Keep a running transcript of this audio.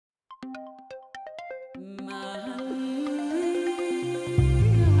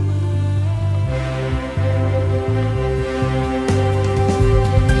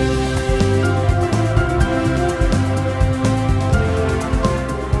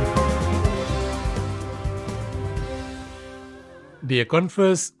Dear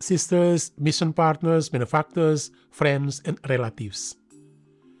converts, sisters, mission partners, benefactors, friends, and relatives.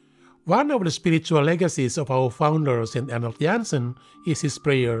 One of the spiritual legacies of our founder, St. Arnold Janssen, is his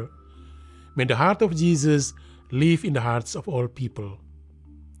prayer, "May the heart of Jesus live in the hearts of all people."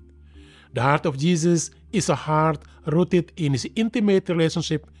 The heart of Jesus is a heart rooted in his intimate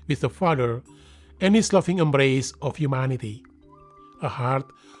relationship with the Father and his loving embrace of humanity. A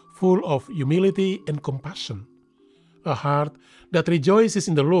heart full of humility and compassion. A heart that rejoices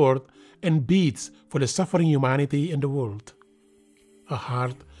in the Lord and beats for the suffering humanity and the world. A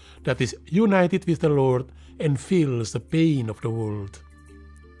heart that is united with the Lord and feels the pain of the world.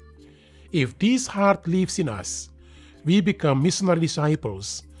 If this heart lives in us, we become missionary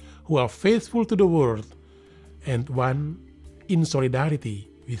disciples who are faithful to the world and one in solidarity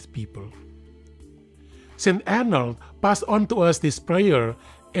with people. St. Arnold passed on to us this prayer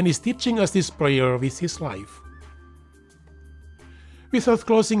and is teaching us this prayer with his life. Without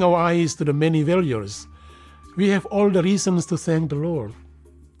closing our eyes to the many failures, we have all the reasons to thank the Lord.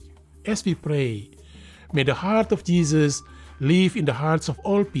 As we pray, "May the heart of Jesus live in the hearts of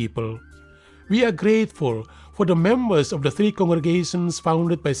all people," we are grateful for the members of the 3 congregations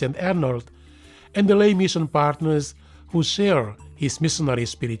founded by St. Arnold and the lay mission partners who share his missionary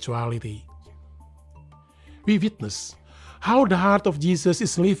spirituality. We witness how the heart of Jesus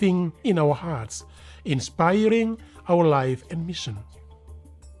is living in our hearts, inspiring our life and mission.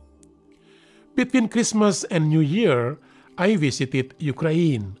 Between Christmas and New Year, I visited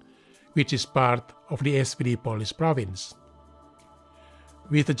Ukraine, which is part of the SVD Polish province.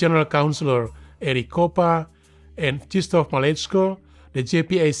 With the General Councilor Eric Kopa and Krzysztof Maleczko, the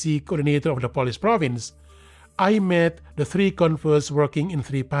JPIC coordinator of the Polish province, I met the 3 converts working in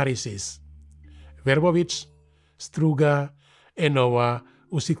 3 parishes: Verbowicz, Struga, and Nowa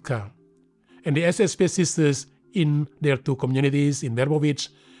Usitka, and the SSP sisters in their 2 communities in Verbowicz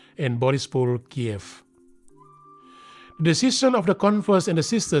and Borispol, Kiev. The decision of the converts and the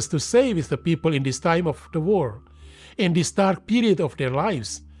sisters to stay with the people in this time of the war, in this dark period of their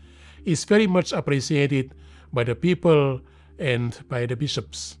lives, is very much appreciated by the people and by the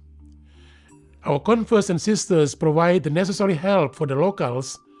bishops. Our converts and sisters provide the necessary help for the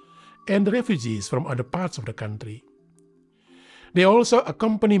locals and the refugees from other parts of the country. They also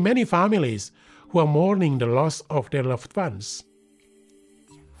accompany many families who are mourning the loss of their loved ones.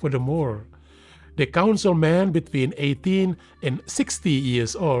 Furthermore, they counsel men between 18 and 60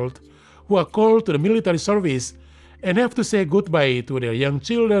 years old who are called to the military service and have to say goodbye to their young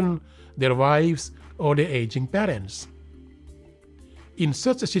children, their wives, or their aging parents. In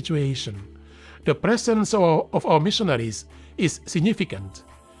such a situation, the presence of our missionaries is significant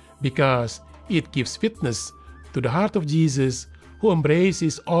because it gives witness to the heart of Jesus, who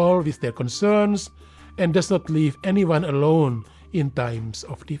embraces all with their concerns and does not leave anyone alone in times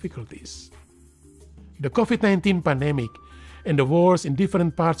of difficulties. The COVID-19 pandemic and the wars in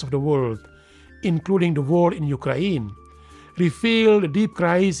different parts of the world, including the war in Ukraine, reveal the deep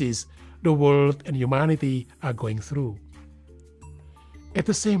crisis the world and humanity are going through. At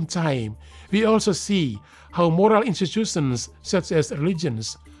the same time, we also see how moral institutions such as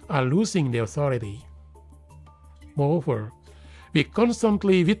religions are losing their authority. Moreover, we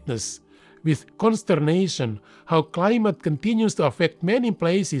constantly witness with consternation how climate continues to affect many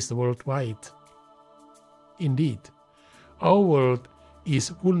places worldwide. Indeed, our world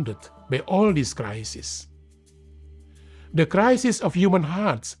is wounded by all these crises. The crisis of human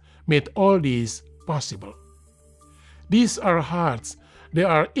hearts made all this possible. These are hearts that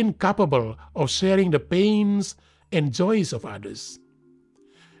are incapable of sharing the pains and joys of others.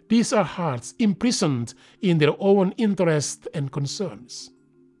 These are hearts imprisoned in their own interests and concerns.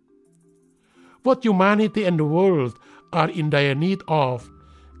 What humanity and the world are in dire need of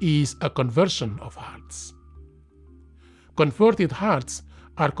is a conversion of hearts. Converted hearts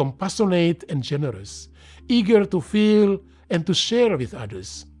are compassionate and generous, eager to feel and to share with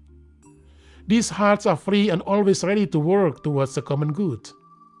others. These hearts are free and always ready to work towards the common good.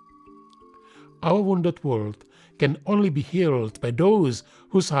 Our wounded world can only be healed by those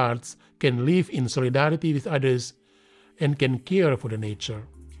whose hearts can live in solidarity with others and can care for the nature.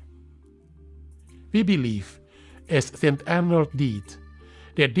 We believe, as St. Arnold did,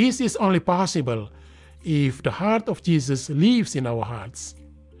 that this is only possible if the heart of Jesus lives in our hearts,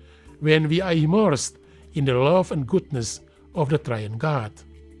 when we are immersed in the love and goodness of the Triune God.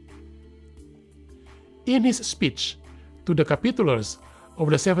 In his speech to the capitulars of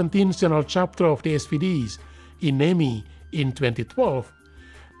the 17th General Chapter of the SVDs in Nemi in 2012,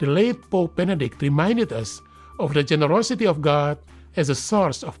 the late Pope Benedict reminded us of the generosity of God as a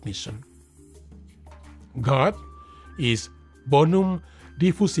source of mission. God is bonum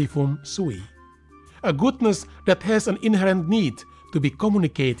diffusivum sui, a goodness that has an inherent need to be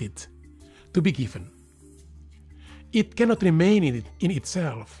communicated, to be given. It cannot remain in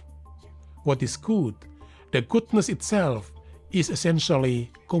itself. What is good, the goodness itself, is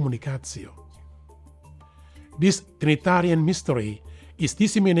essentially communicatio. This Trinitarian mystery is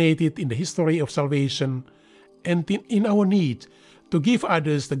disseminated in the history of salvation and in our need to give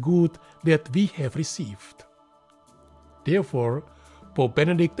others the good that we have received. Therefore, Pope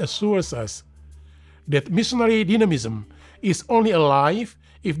Benedict assures us that missionary dynamism is only alive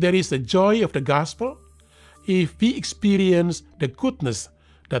if there is the joy of the gospel, if we experience the goodness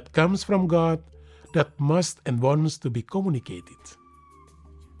that comes from God that must and wants to be communicated.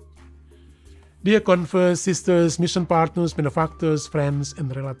 Dear converts, sisters, mission partners, benefactors, friends,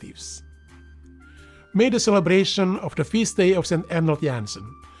 and relatives, may the celebration of the feast day of St. Arnold Janssen,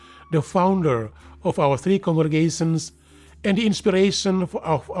 the founder of our 3 congregations, and the inspiration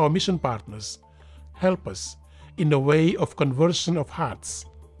of our mission partners help us in the way of conversion of hearts,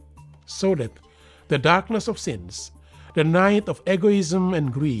 so that the darkness of sins, the night of egoism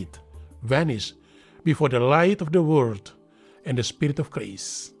and greed, vanish before the light of the Word and the Spirit of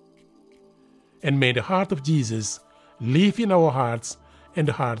grace. And may the heart of Jesus live in our hearts and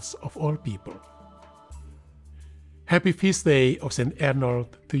the hearts of all people. Happy Feast Day of St.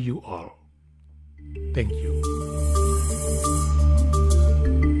 Arnold to you all. Thank you.